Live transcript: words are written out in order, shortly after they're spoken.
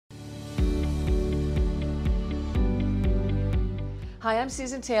Hi, I'm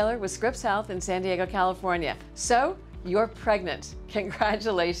Susan Taylor with Scripps Health in San Diego, California. So, you're pregnant.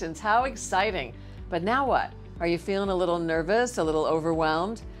 Congratulations, how exciting. But now what? Are you feeling a little nervous, a little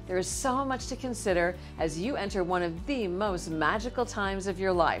overwhelmed? There is so much to consider as you enter one of the most magical times of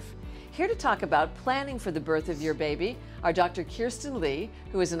your life. Here to talk about planning for the birth of your baby are Dr. Kirstin Lee,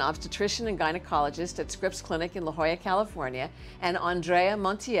 who is an obstetrician and gynecologist at Scripps Clinic in La Jolla, California, and Andrea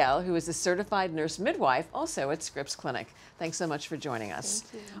Montiel, who is a certified nurse midwife, also at Scripps Clinic. Thanks so much for joining us.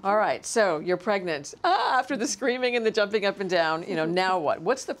 Thank you. All right, so you're pregnant. After the screaming and the jumping up and down, now what?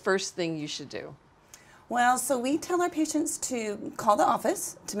 What's the first thing you should do? Well, so we tell our patients to call the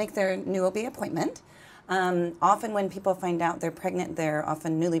office to make their new OB appointment. Often when people find out they're pregnant, they're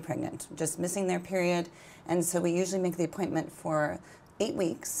often newly pregnant, just missing their period. And so we usually make the appointment for 8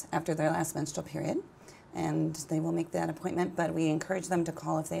 weeks after their last menstrual period. And they will make that appointment, but we encourage them to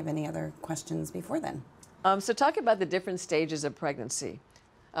call if they have any other questions before then. So talk about the different stages of pregnancy.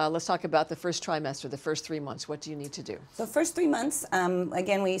 Let's talk about the first trimester, the first 3 months. What do you need to do? So first 3 months,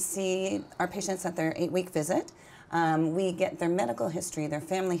 again, we see our patients at their 8-week visit. We get their medical history, their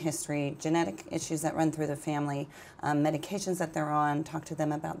family history, genetic issues that run through the family, medications that they're on, talk to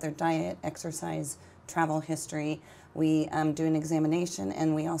them about their diet, exercise, travel history. We do an examination,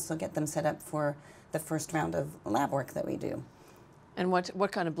 and we also get them set up for the first round of lab work that we do. And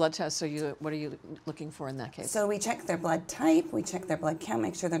what kind of blood tests what are you looking for in that case? So we check their blood type, we check their blood count,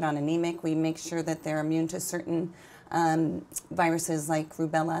 make sure they're not anemic, we make sure that they're immune to certain viruses like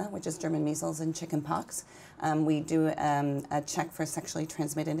rubella, which is German measles, and chickenpox. We do a check for sexually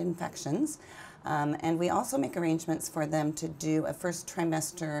transmitted infections. And we also make arrangements for them to do a first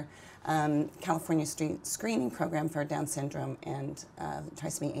trimester California screening program for Down syndrome and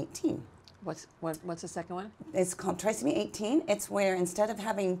trisomy 18. What's the second one? It's called trisomy 18. It's where instead of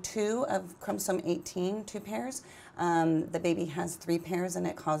having 2 of chromosome 18, 2 pairs, the baby has 3 pairs, and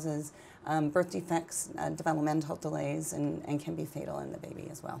it causes birth defects, developmental delays, and can be fatal in the baby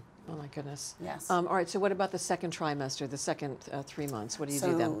as well. Oh my goodness. Yes. All right, so what about the second trimester, the second 3 months? What do you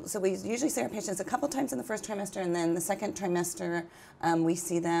do then? So we usually see our patients a couple times in the first trimester, and then the second trimester we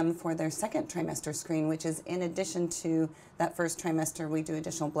see them for their second trimester screen, which is in addition to that first trimester, we do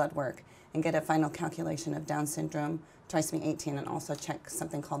additional blood work and get a final calculation of Down syndrome, trisomy 18, and also check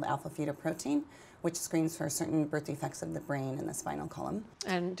something called alpha-fetoprotein, which screens for certain birth defects of the brain and the spinal column.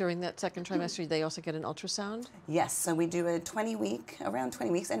 And during that second trimester, they also get an ultrasound? Yes, so we do a around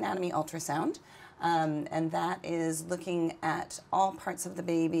 20 weeks anatomy ultrasound, and that is looking at all parts of the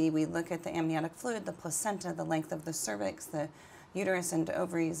baby. We look at the amniotic fluid, the placenta, the length of the cervix, the uterus and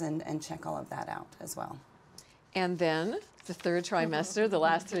ovaries, and check all of that out as well. And then the third trimester, the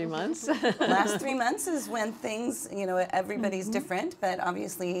last 3 months? Last 3 months is when things, everybody's different, but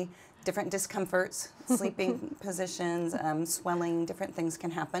obviously different discomforts, sleeping positions, swelling, different things can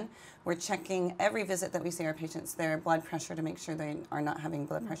happen. We're checking every visit that we see our patients, their blood pressure to make sure they are not having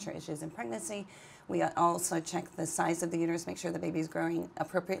blood pressure issues in pregnancy. We also check the size of the uterus, make sure the baby's growing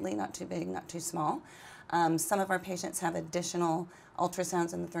appropriately, not too big, not too small. Some of our patients have additional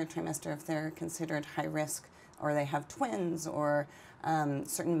ultrasounds in the third trimester if they're considered high risk, or they have twins, or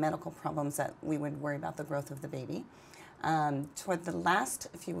certain medical problems that we would worry about the growth of the baby. Toward the last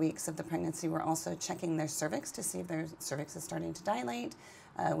few weeks of the pregnancy, we're also checking their cervix to see if their cervix is starting to dilate.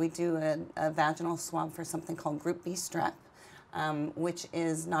 We do a vaginal swab for something called group B strep, which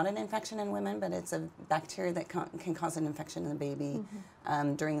is not an infection in women, but it's a bacteria that can cause an infection in the baby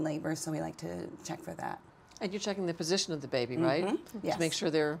during labor, so we like to check for that. And you're checking the position of the baby, right? Yes. To make sure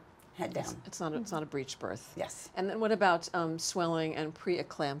they're head down. It's not a breech birth. Yes. And then what about swelling and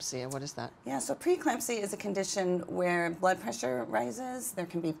preeclampsia? What is that? Yeah, so preeclampsia is a condition where blood pressure rises. There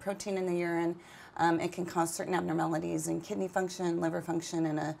can be protein in the urine. It can cause certain abnormalities in kidney function, liver function,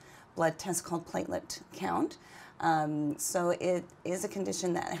 and a blood test called platelet count. So it is a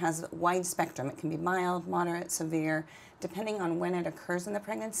condition that has a wide spectrum. It can be mild, moderate, severe, depending on when it occurs in the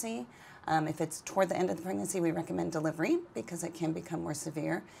pregnancy. If it's toward the end of the pregnancy, we recommend delivery because it can become more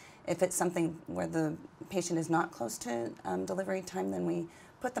severe. If it's something where the patient is not close to delivery time, then we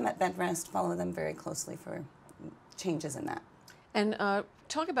put them at bed rest, follow them very closely for changes in that. And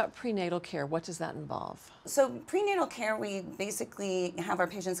talk about prenatal care. What does that involve? So prenatal care, we basically have our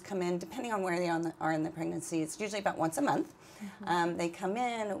patients come in, depending on where they are in the pregnancy. It's usually about once a month. They come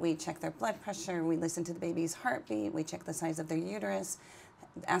in, we check their blood pressure, we listen to the baby's heartbeat, we check the size of their uterus,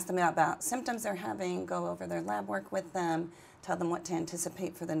 ask them about symptoms they're having, go over their lab work with them, tell them what to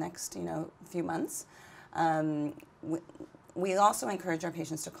anticipate for the next few months. We also encourage our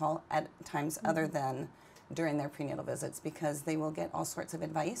patients to call at times other than during their prenatal visits, because they will get all sorts of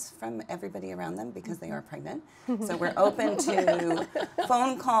advice from everybody around them because they are pregnant. So we're open to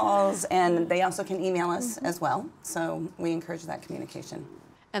phone calls, and they also can email us as well. So we encourage that communication.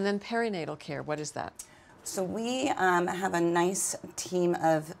 And then perinatal care, what is that? So we have a nice team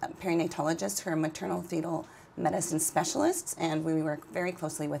of perinatologists who are maternal fetal medicine specialists, and we work very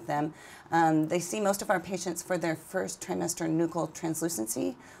closely with them. They see most of our patients for their first trimester nuchal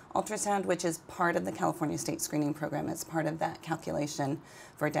translucency ultrasound, which is part of the California State Screening Program. It's part of that calculation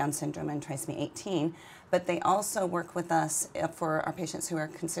for Down syndrome and trisomy 18. But they also work with us for our patients who are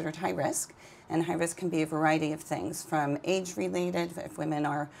considered high risk. And high risk can be a variety of things, from age-related, if women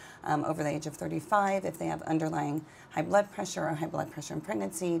are over the age of 35, if they have underlying high blood pressure or high blood pressure in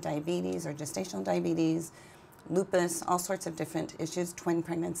pregnancy, diabetes or gestational diabetes, lupus, all sorts of different issues, twin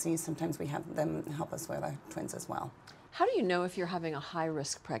pregnancies. Sometimes we have them help us with our twins as well. How do you know if you're having a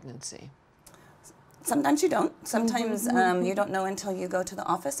high-risk pregnancy? Sometimes you don't. Sometimes you don't know until you go to the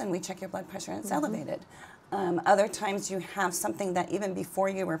office and we check your blood pressure and it's elevated. Other times you have something that even before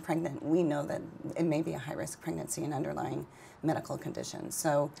you were pregnant, we know that it may be a high-risk pregnancy and underlying medical conditions.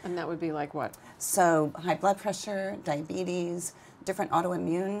 So, and that would be like what? So high blood pressure, diabetes, different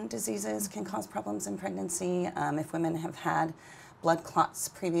autoimmune diseases can cause problems in pregnancy. If women have had blood clots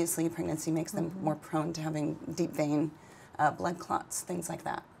previously, pregnancy makes them more prone to having deep vein blood clots, things like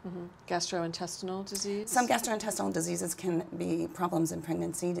that. Gastrointestinal disease? Some gastrointestinal diseases can be problems in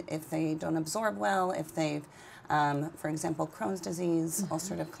pregnancy if they don't absorb well, if they've, for example, Crohn's disease,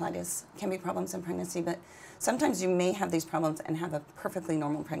 ulcerative colitis can be problems in pregnancy, but sometimes you may have these problems and have a perfectly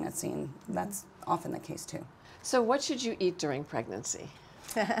normal pregnancy, and that's often the case too. So what should you eat during pregnancy?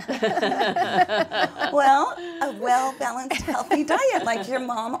 Well, a well-balanced, healthy diet, like your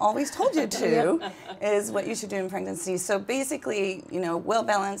mom always told you to, is what you should do in pregnancy. So basically, you know,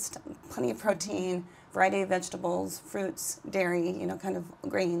 well-balanced, plenty of protein, variety of vegetables, fruits, dairy, you know, kind of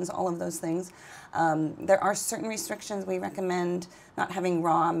grains, all of those things. There are certain restrictions. We recommend not having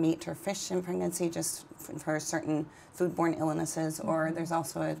raw meat or fish in pregnancy, just for certain foodborne illnesses, or there's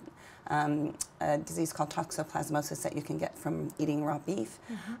also a disease called toxoplasmosis that you can get from eating raw beef.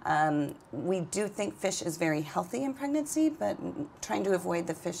 We do think fish is very healthy in pregnancy, but trying to avoid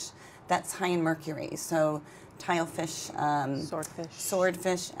the fish that's high in mercury. So tilefish,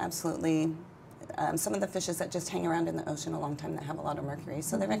 swordfish, absolutely. Some of the fishes that just hang around in the ocean a long time that have a lot of mercury.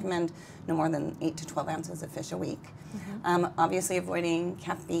 So they recommend no more than 8 to 12 ounces of fish a week. Obviously avoiding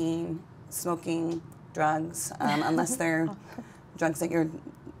caffeine, smoking, drugs, unless they're drugs that your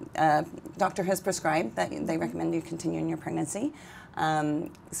doctor has prescribed that they recommend you continue in your pregnancy.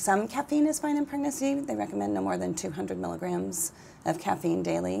 Some caffeine is fine in pregnancy. They recommend no more than 200 milligrams of caffeine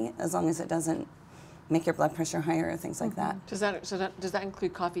daily, as long as it doesn't make your blood pressure higher or things like that. Does that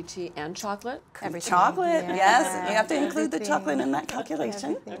include coffee, tea, and chocolate? Chocolate, yes. You have to include the chocolate in that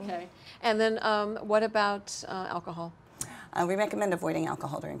calculation. Okay. And then what about alcohol? We recommend avoiding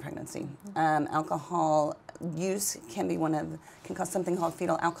alcohol during pregnancy. Alcohol use can cause something called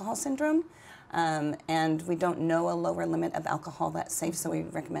fetal alcohol syndrome, and we don't know a lower limit of alcohol that's safe, so we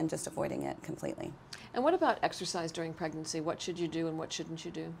recommend just avoiding it completely. And what about exercise during pregnancy? What should you do and what shouldn't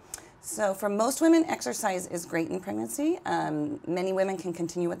you do? So for most women, exercise is great in pregnancy. Many women can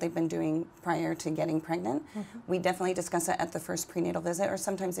continue what they've been doing prior to getting pregnant. We definitely discuss it at the first prenatal visit, or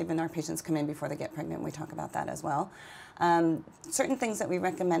sometimes even our patients come in before they get pregnant. We talk about that as well. Certain things that we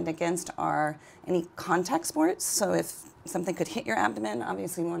recommend against are any contact sports. So if something could hit your abdomen,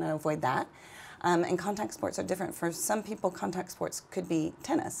 obviously we want to avoid that. And contact sports are different. For some people, contact sports could be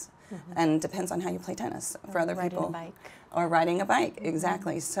tennis, and depends on how you play tennis. For other people, riding a bike. Or riding a bike,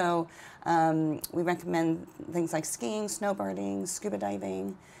 exactly. So we recommend things like skiing, snowboarding, scuba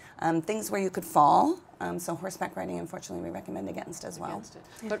diving, things where you could fall. So horseback riding, unfortunately, we recommend against as well.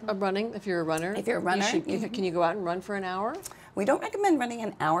 But running, if you're a runner, if you're a runner, can you go out and run for an hour? We don't recommend running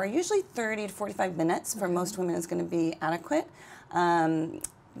an hour. Usually 30 to 45 minutes for most women is going to be adequate.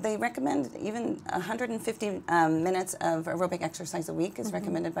 They recommend even 150 minutes of aerobic exercise a week is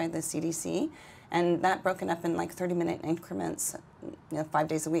recommended by the CDC, and that broken up in like 30-minute increments, 5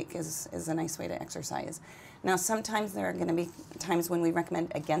 days a week is a nice way to exercise. Now, sometimes there are going to be times when we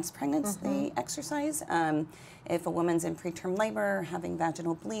recommend against pregnancy exercise. If a woman's in preterm labor, having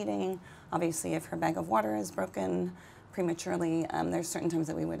vaginal bleeding, obviously if her bag of water is broken prematurely, there's certain times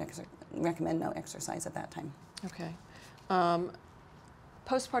that we would recommend no exercise at that time. Okay.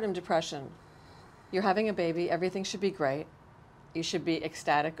 Postpartum depression. You're having a baby, everything should be great. You should be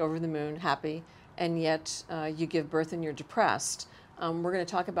ecstatic, over the moon, happy, and yet you give birth and you're depressed. We're going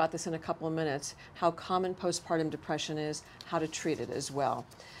to talk about this in a couple of minutes, how common postpartum depression is, how to treat it as well.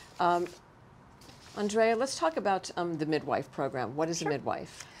 Andrea, let's talk about the midwife program. What is a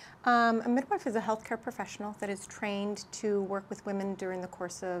midwife? A midwife is a healthcare professional that is trained to work with women during the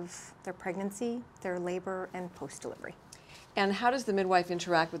course of their pregnancy, their labor, and post-delivery. And how does the midwife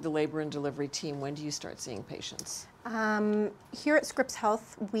interact with the labor and delivery team? When do you start seeing patients? Here at Scripps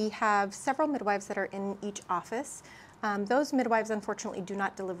Health, we have several midwives that are in each office. Those midwives, unfortunately, do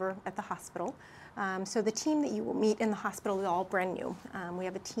not deliver at the hospital. So the team that you will meet in the hospital is all brand new. We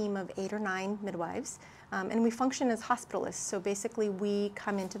have a team of 8 or 9 midwives, and we function as hospitalists. So basically, we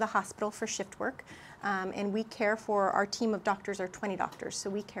come into the hospital for shift work, and we care for, our team of doctors are 20 doctors. So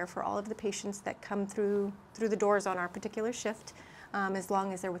we care for all of the patients that come through the doors on our particular shift, as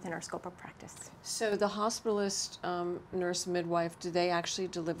long as they're within our scope of practice. So the hospitalist, nurse, midwife, do they actually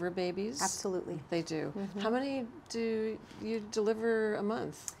deliver babies? Absolutely. They do. How many do you deliver a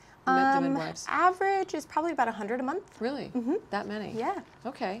month? The midwives? Average is probably about 100 a month. Really? That many? Yeah.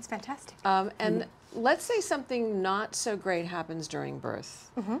 Okay. It's fantastic. And let's say something not so great happens during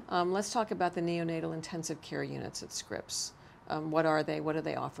birth. Let's talk about the neonatal intensive care units at Scripps. What are they? What do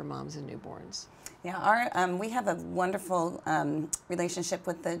they offer moms and newborns? Yeah, we have a wonderful relationship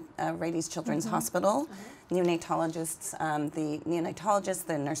with the Rady Children's Hospital, neonatologists, the neonatologists,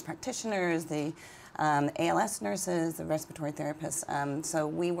 the nurse practitioners, the ALS nurses, the respiratory therapists. So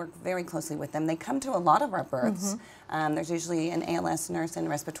we work very closely with them. They come to a lot of our births. There's usually an ALS nurse and a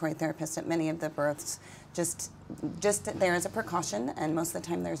respiratory therapist at many of the births, just there as a precaution, and most of the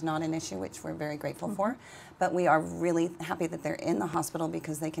time there's not an issue, which we're very grateful for. But we are really happy that they're in the hospital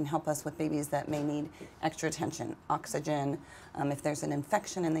because they can help us with babies that may need extra attention, oxygen, if there's an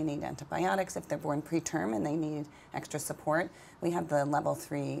infection and they need antibiotics, if they're born preterm and they need extra support. We have the level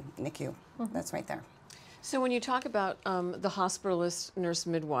 3 NICU. That's right there. So when you talk about the hospitalist nurse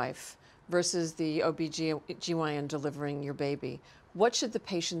midwife versus the OBGYN delivering your baby, what should the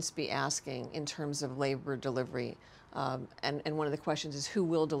patients be asking in terms of labor delivery? And one of the questions is who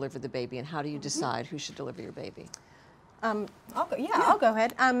will deliver the baby, and how do you decide who should deliver your baby? I'll go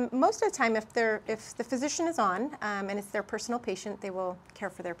ahead. Most of the time, if the physician is on and it's their personal patient, they will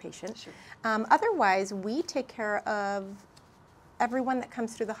care for their patient. Sure. Otherwise, we take care of everyone that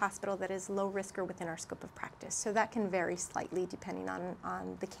comes through the hospital that is low risk or within our scope of practice. So that can vary slightly depending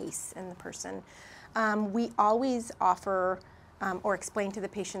on the case and the person. We always offer or explain to the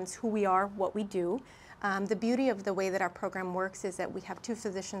patients who we are, what we do. The beauty of the way that our program works is that we have 2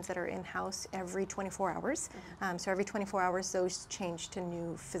 physicians that are in-house every 24 hours. So every 24 hours, those change to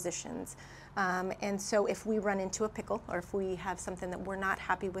new physicians. And so if we run into a pickle, or if we have something that we're not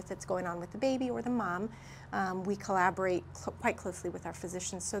happy with that's going on with the baby or the mom, we collaborate quite closely with our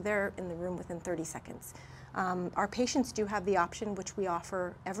physicians, so they're in the room within 30 seconds. Our patients do have the option, which we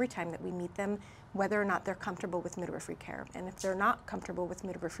offer every time that we meet them, whether or not they're comfortable with midwifery care. And if they're not comfortable with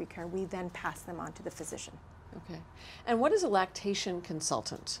midwifery care, we then pass them on to the physician. Okay. And what is a lactation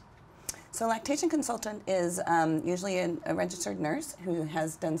consultant? So a lactation consultant is usually a registered nurse who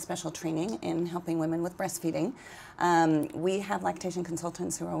has done special training in helping women with breastfeeding. We have lactation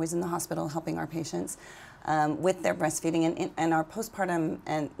consultants who are always in the hospital helping our patients with their breastfeeding, and our postpartum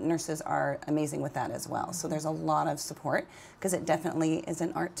and nurses are amazing with that as well. So there's a lot of support because it definitely is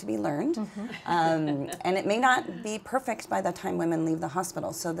an art to be learned. And it may not be perfect by the time women leave the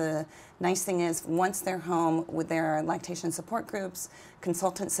hospital. So the nice thing is once they're home, with their lactation support groups,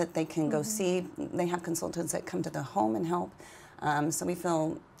 consultants that they can go see, they have consultants that come to the home and help. So we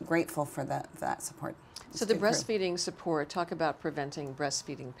feel grateful for that support. So the breastfeeding support, talk about preventing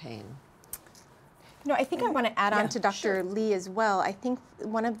breastfeeding pain. I think I want to add on to Dr. Lee as well. I think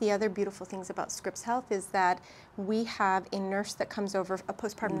one of the other beautiful things about Scripps Health is that we have a nurse that comes over, a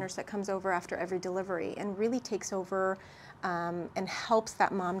postpartum nurse that comes over after every delivery and really takes over and helps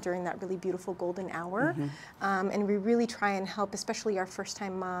that mom during that really beautiful golden hour. And we really try and help, especially our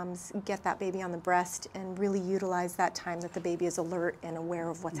first-time moms, get that baby on the breast and really utilize that time that the baby is alert and aware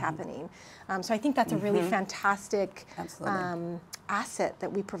of what's happening. So I think that's a really fantastic asset that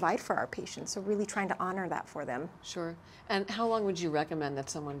we provide for our patients. So really trying to honor that for them. Sure. And how long would you recommend that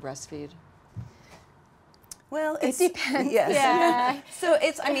someone breastfeed? Well, it depends. Yes. Yeah. So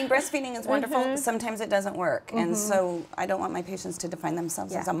breastfeeding is wonderful. Sometimes it doesn't work. And so I don't want my patients to define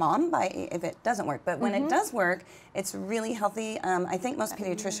themselves as a mom if it doesn't work. But when it does work, it's really healthy. I think most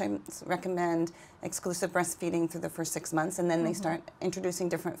pediatricians recommend exclusive breastfeeding through the first 6 months, and then they start introducing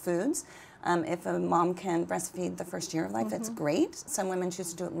different foods. If a mom can breastfeed the first year of life, it's great. Some women choose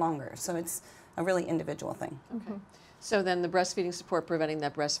to do it longer. So it's a really individual thing. Okay. So then the breastfeeding support, preventing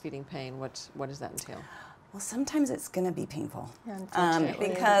that breastfeeding pain, what does that entail? Well, sometimes it's going to be painful. Unfortunately,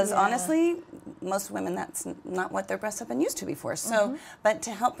 because yeah. honestly, most women, that's not what their breasts have been used to before. So, but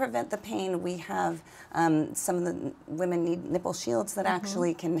to help prevent the pain, we have some of the women need nipple shields that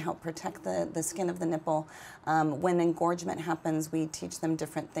actually can help protect the skin of the nipple. When engorgement happens, we teach them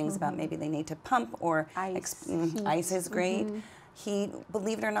different things about maybe they need to pump or ice is great. Heat,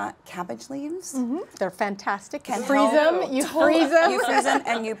 believe it or not, cabbage leaves. They're fantastic. Can Freeze help. them. You freeze them. You freeze them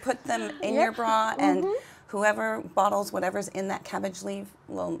and you put them in your bra, and whoever bottles whatever's in that cabbage leaf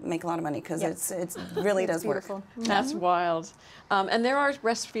will make a lot of money because it really does work. Beautiful. That's wild. And there are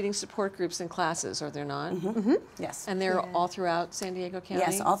breastfeeding support groups and classes, are there not? Yes. And they're all throughout San Diego County?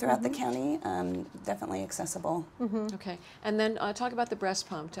 Yes, all throughout the county, definitely accessible. Okay. And then talk about the breast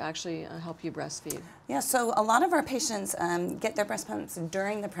pump to actually help you breastfeed. Yeah, so a lot of our patients get their breast pumps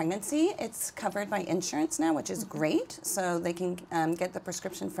during the pregnancy. It's covered by insurance now, which is great. So they can get the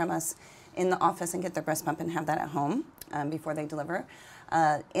prescription from us in the office and get their breast pump and have that at home before they deliver.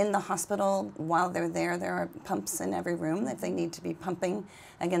 In the hospital, while they're there are pumps in every room if they need to be pumping.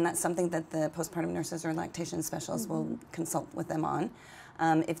 Again, that's something that the postpartum nurses or lactation specialists will consult with them on.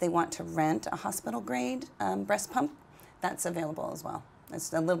 If they want to rent a hospital-grade breast pump, that's available as well.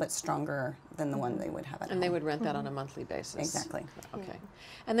 It's a little bit stronger than the one they would have at home. And they would rent that on a monthly basis? Exactly. Okay.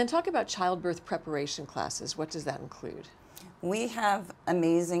 And then talk about childbirth preparation classes. What does that include? We have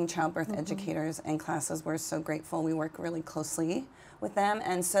amazing childbirth educators and classes. We're so grateful. We work really closely with them.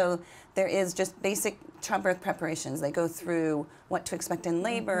 And so there is just basic childbirth preparations. They go through what to expect in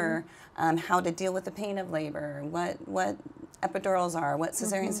labor, how to deal with the pain of labor, what epidurals are, what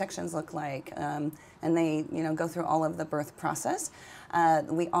cesarean sections look like, and they go through all of the birth process.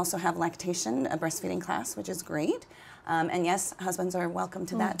 We also have lactation, a breastfeeding class, which is great. And yes, husbands are welcome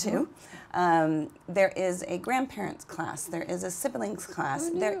to that too. There is a grandparents class. There is a siblings class.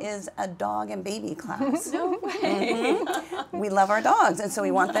 There is a dog and baby class. No way. We love our dogs, and so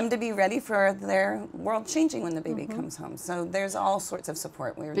we want them to be ready for their world changing when the baby comes home. So there's all sorts of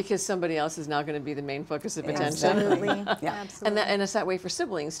support. Because somebody else is now going to be the main focus of attention. Absolutely. Yeah. Absolutely. And it's that way for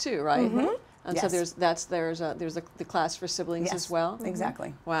siblings too, right? And so Yes. there's the class for siblings Yes, as well.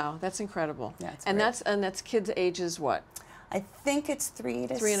 exactly. Wow, that's incredible. Yeah, it's and great. that's kids ages what? I think it's 3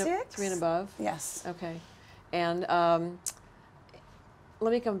 to 6. 3 and above. Yes. Okay. And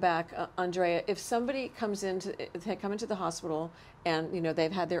let me come back, Andrea. If somebody comes into the hospital and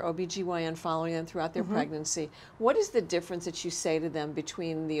they've had their OBGYN following them throughout their pregnancy, what is the difference that you say to them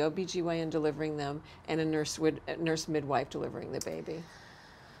between the OBGYN delivering them and a nurse midwife delivering the baby?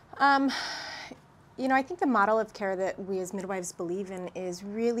 I think the model of care that we as midwives believe in is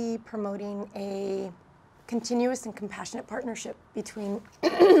really promoting a continuous and compassionate partnership between,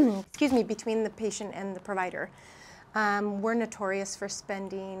 between the patient and the provider. We're notorious for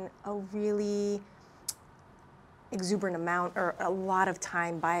spending a really exuberant amount or a lot of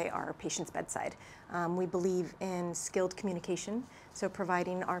time by our patient's bedside. We believe in skilled communication, so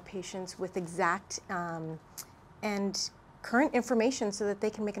providing our patients with exact and current information so that they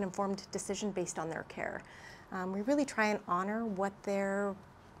can make an informed decision based on their care. We really try and honor what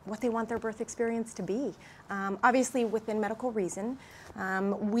they want their birth experience to be. Obviously, within medical reason,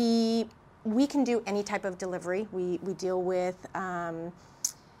 we can do any type of delivery. We deal with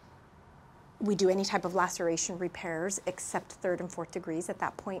we do any type of laceration repairs except 3rd and 4th degrees. At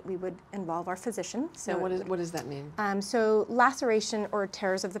that point, we would involve our physician. So what does that mean? So laceration or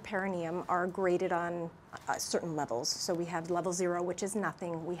tears of the perineum are graded on certain levels. So we have level 0, which is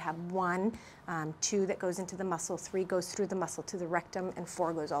nothing. We have 1, 2 that goes into the muscle, 3 goes through the muscle to the rectum, and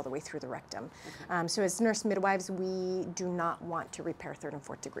 4 goes all the way through the rectum. Okay. So as nurse midwives, we do not want to repair 3rd and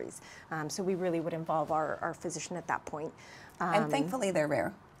 4th degrees. So we really would involve our physician at that point. And thankfully, they're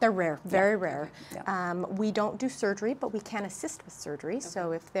rare. They're rare, very rare. Yeah. We don't do surgery, but we can assist with surgery. Okay.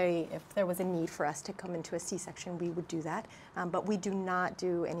 So if there was a need for us to come into a C-section, we would do that. But we do not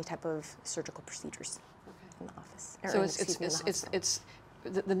do any type of surgical procedures in the office.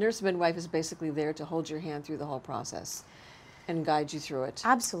 So the nurse midwife is basically there to hold your hand through the whole process and guide you through it.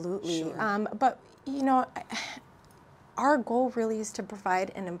 Absolutely. Sure. But our goal really is to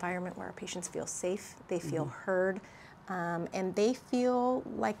provide an environment where our patients feel safe, they feel heard, and they feel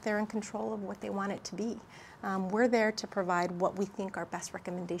like they're in control of what they want it to be. We're there to provide what we think our best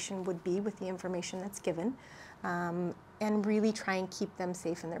recommendation would be with the information that's given, and really try and keep them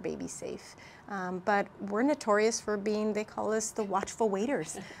safe and their baby safe. But we're notorious for being, they call us the watchful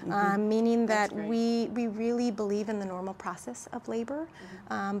waiters, meaning that we really believe in the normal process of labor,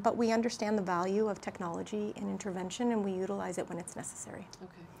 but we understand the value of technology and intervention, and we utilize it when it's necessary.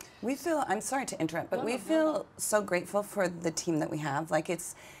 Okay. We feel, I'm sorry to interrupt, but we feel so grateful for the team that we have. Like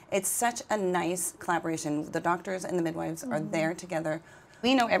it's such a nice collaboration. The doctors and the midwives are there together.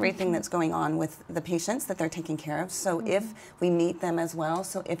 We know everything that's going on with the patients that they're taking care of. So if we meet them as well,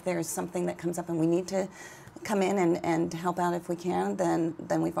 so if there's something that comes up and we need to come in and help out if we can,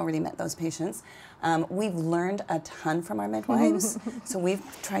 then we've already met those patients. We've learned a ton from our midwives, so we've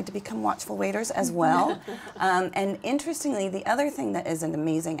tried to become watchful waiters as well. And interestingly, the other thing that is an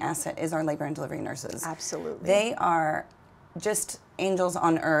amazing asset is our labor and delivery nurses. Absolutely. They are just angels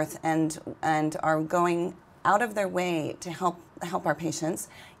on earth and are going out of their way to help our patients.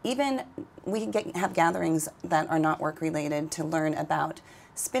 Even we have gatherings that are not work related to learn about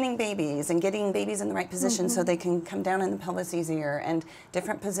spinning babies and getting babies in the right position so they can come down in the pelvis easier, and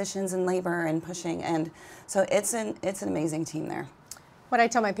different positions in labor and pushing. And so it's an amazing team there. What I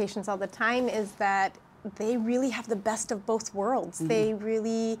tell my patients all the time is that they really have the best of both worlds. They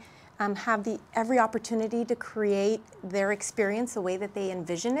really have every opportunity to create their experience the way that they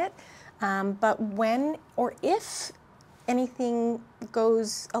envision it. But when or if anything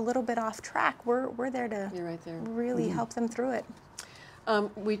goes a little bit off track, we're there to You're right there. really help them through it.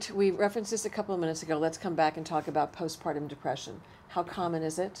 We referenced this a couple of minutes ago. Let's come back and talk about postpartum depression. How common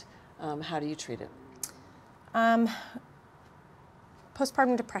is it? How do you treat it?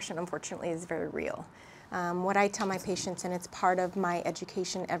 Postpartum depression, unfortunately, is very real. What I tell my patients, and it's part of my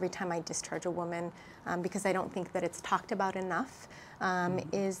education every time I discharge a woman, because I don't think that it's talked about enough,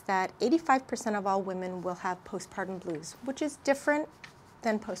 is that 85% of all women will have postpartum blues, which is different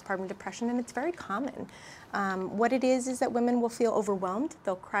than postpartum depression, and it's very common. What it is that women will feel overwhelmed.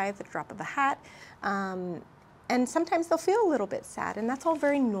 They'll cry at the drop of a hat. And sometimes they'll feel a little bit sad, and that's all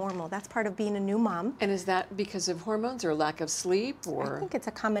very normal. That's part of being a new mom. And is that because of hormones or lack of sleep, or? I think it's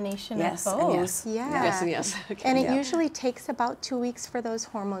a combination Yes, of and both. yes. Yeah. Yes and yes. Okay. And it usually takes about 2 weeks for those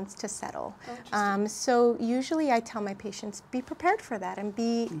hormones to settle. So usually I tell my patients, be prepared for that and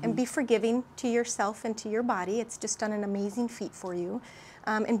be forgiving to yourself and to your body. It's just done an amazing feat for you,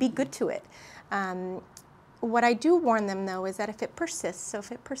 and be good to it. What I do warn them, though, is that if it persists, so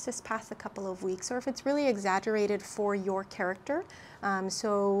if it persists past a couple of weeks, or if it's really exaggerated for your character,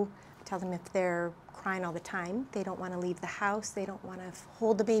 so I tell them if they're crying all the time, they don't want to leave the house, they don't want to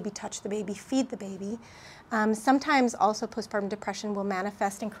hold the baby, touch the baby, feed the baby. Sometimes also postpartum depression will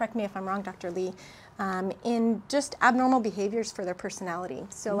manifest, and correct me if I'm wrong, Dr. Lee, in just abnormal behaviors for their personality.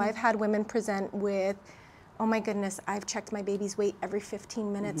 So I've had women present with, oh my goodness, I've checked my baby's weight every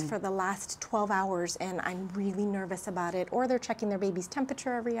 15 minutes for the last 12 hours and I'm really nervous about it. Or they're checking their baby's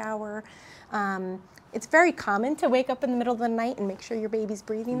temperature every hour. It's very common to wake up in the middle of the night and make sure your baby's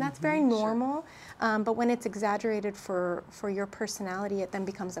breathing. That's very normal. But when it's exaggerated for your personality, it then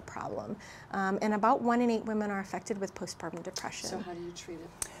becomes a problem. And about 1 in 8 women are affected with postpartum depression. So how do you treat it?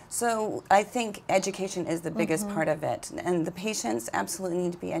 So I think education is the biggest part of it, and the patients absolutely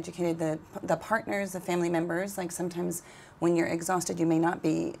need to be educated. The partners, the family members, like sometimes when you're exhausted, you may not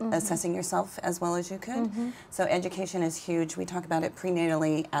be assessing yourself as well as you could. So education is huge. We talk about it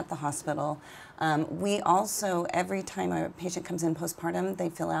prenatally at the hospital. We also, every time a patient comes in postpartum, they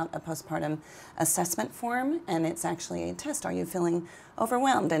fill out a postpartum assessment form, and it's actually a test. Are you feeling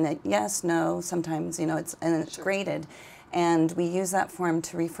overwhelmed? And yes, no, sometimes, it's graded. And we use that form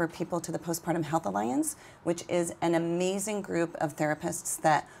to refer people to the Postpartum Health Alliance, which is an amazing group of therapists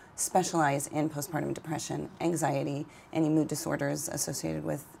that specialize in postpartum depression, anxiety, any mood disorders associated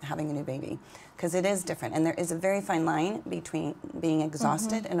with having a new baby. Because it is different. And there is a very fine line between being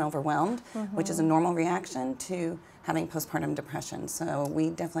exhausted and overwhelmed, which is a normal reaction, to having postpartum depression. So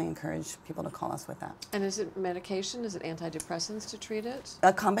we definitely encourage people to call us with that. And is it medication? Is it antidepressants to treat it?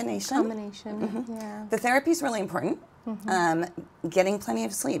 A combination. Yeah. The therapy is really important. Getting plenty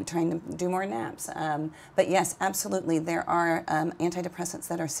of sleep, trying to do more naps. But yes, absolutely, there are antidepressants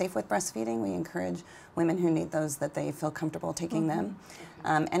that are safe with breastfeeding. We encourage women who need those that they feel comfortable taking them.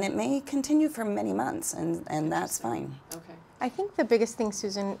 And it may continue for many months, and that's fine. Okay. I think the biggest thing,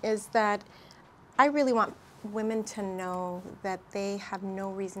 Susan, is that I really want women to know that they have no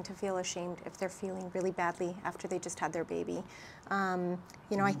reason to feel ashamed if they're feeling really badly after they just had their baby.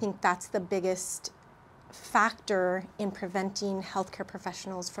 I think that's the biggest factor in preventing healthcare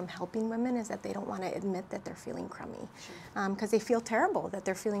professionals from helping women, is that they don't want to admit that they're feeling crummy, because they feel terrible that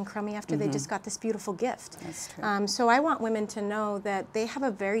they're feeling crummy after they just got this beautiful gift. That's true. So I want women to know that they have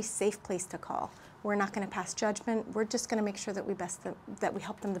a very safe place to call. We're not going to pass judgment. We're just going to make sure that we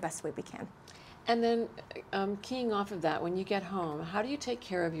help them the best way we can. And then keying off of that, when you get home, how do you take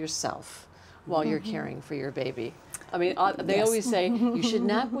care of yourself? while you're caring for your baby. I mean, they always say you should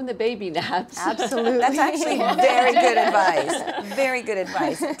nap when the baby naps. Absolutely. That's actually very good advice. Very good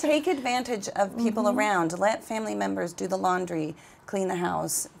advice. Take advantage of people around. Let family members do the laundry, clean the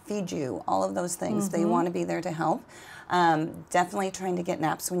house, feed you, all of those things. They want to be there to help. Definitely trying to get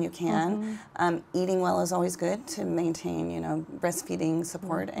naps when you can. Eating well is always good to maintain, you know, breastfeeding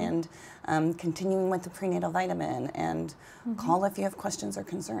support, and continuing with the prenatal vitamin, and call if you have questions or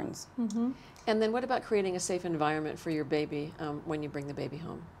concerns. And then what about creating a safe environment for your baby when you bring the baby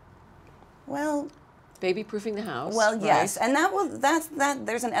home? Well, baby-proofing the house. well, right? yes, and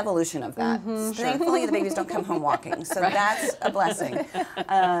there's an evolution of that. Thankfully, the babies don't come home walking, so that's a blessing.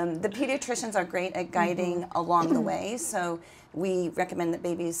 The pediatricians are great at guiding along the way, so we recommend that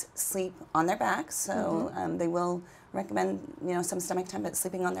babies sleep on their backs. So they will recommend, you know, some stomach time, but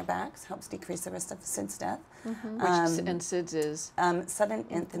sleeping on their backs helps decrease the risk of SIDS death. And SIDS is? Sudden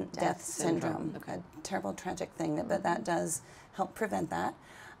infant death syndrome. Okay. A terrible, tragic thing, but that does help prevent that.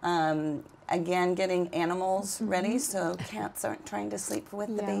 Again, getting animals ready so cats aren't trying to sleep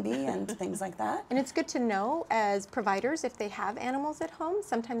with the baby and things like that. And it's good to know as providers, if they have animals at home,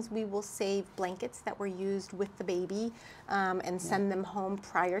 sometimes we will save blankets that were used with the baby and send them home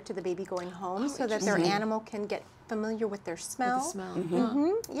prior to the baby going home, so that their animal can get familiar with their smell. With the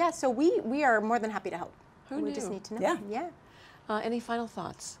smell. Yeah, so we are more than happy to help. Who we knew? just need to know. Yeah. Any final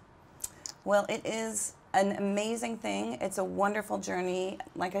thoughts? Well, it is an amazing thing. It's a wonderful journey.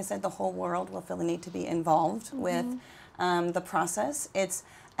 Like I said, the whole world will feel the need to be involved with the process. It's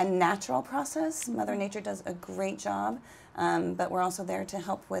a natural process. Mother Nature does a great job, but we're also there to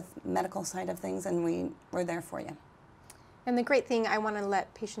help with medical side of things, and we're there for you. And the great thing I want to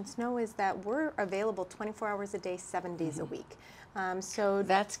let patients know is that we're available 24 hours a day, 7 days a week. So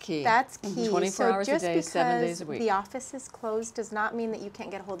that's key. That's key. 24 hours a day, 7 days a week. The office is closed does not mean that you can't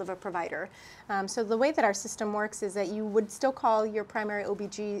get a hold of a provider. So the way that our system works is that you would still call your primary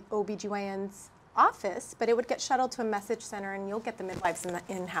OBGYN's office, but it would get shuttled to a message center, and you'll get the midwives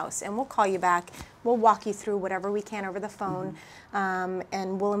in-house, and we'll call you back. We'll walk you through whatever we can over the phone,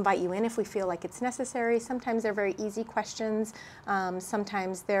 and we'll invite you in if we feel like it's necessary. Sometimes they're very easy questions.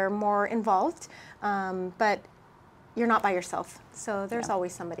 Sometimes they're more involved, but you're not by yourself, so there's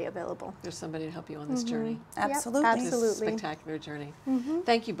always somebody available. There's somebody to help you on this journey. Absolutely. Yep, This absolutely. spectacular journey.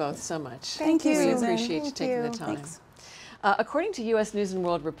 Thank you both so much. Thank you, We Susan. appreciate you taking the time. Thanks. According to U.S. News &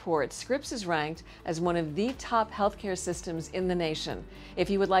 World Report, Scripps is ranked as one of the top healthcare systems in the nation. If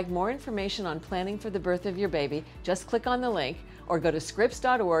you would like more information on planning for the birth of your baby, just click on the link or go to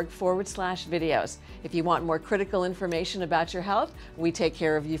scripps.org/videos. If you want more critical information about your health, we take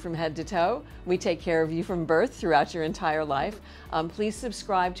care of you from head to toe. We take care of you from birth throughout your entire life. Please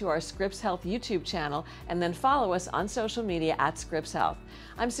subscribe to our Scripps Health YouTube channel, and then follow us on social media at Scripps Health.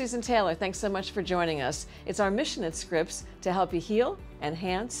 I'm Susan Taylor. Thanks so much for joining us. It's our mission at Scripps to help you heal,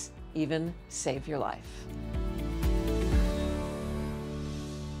 enhance, even save your life.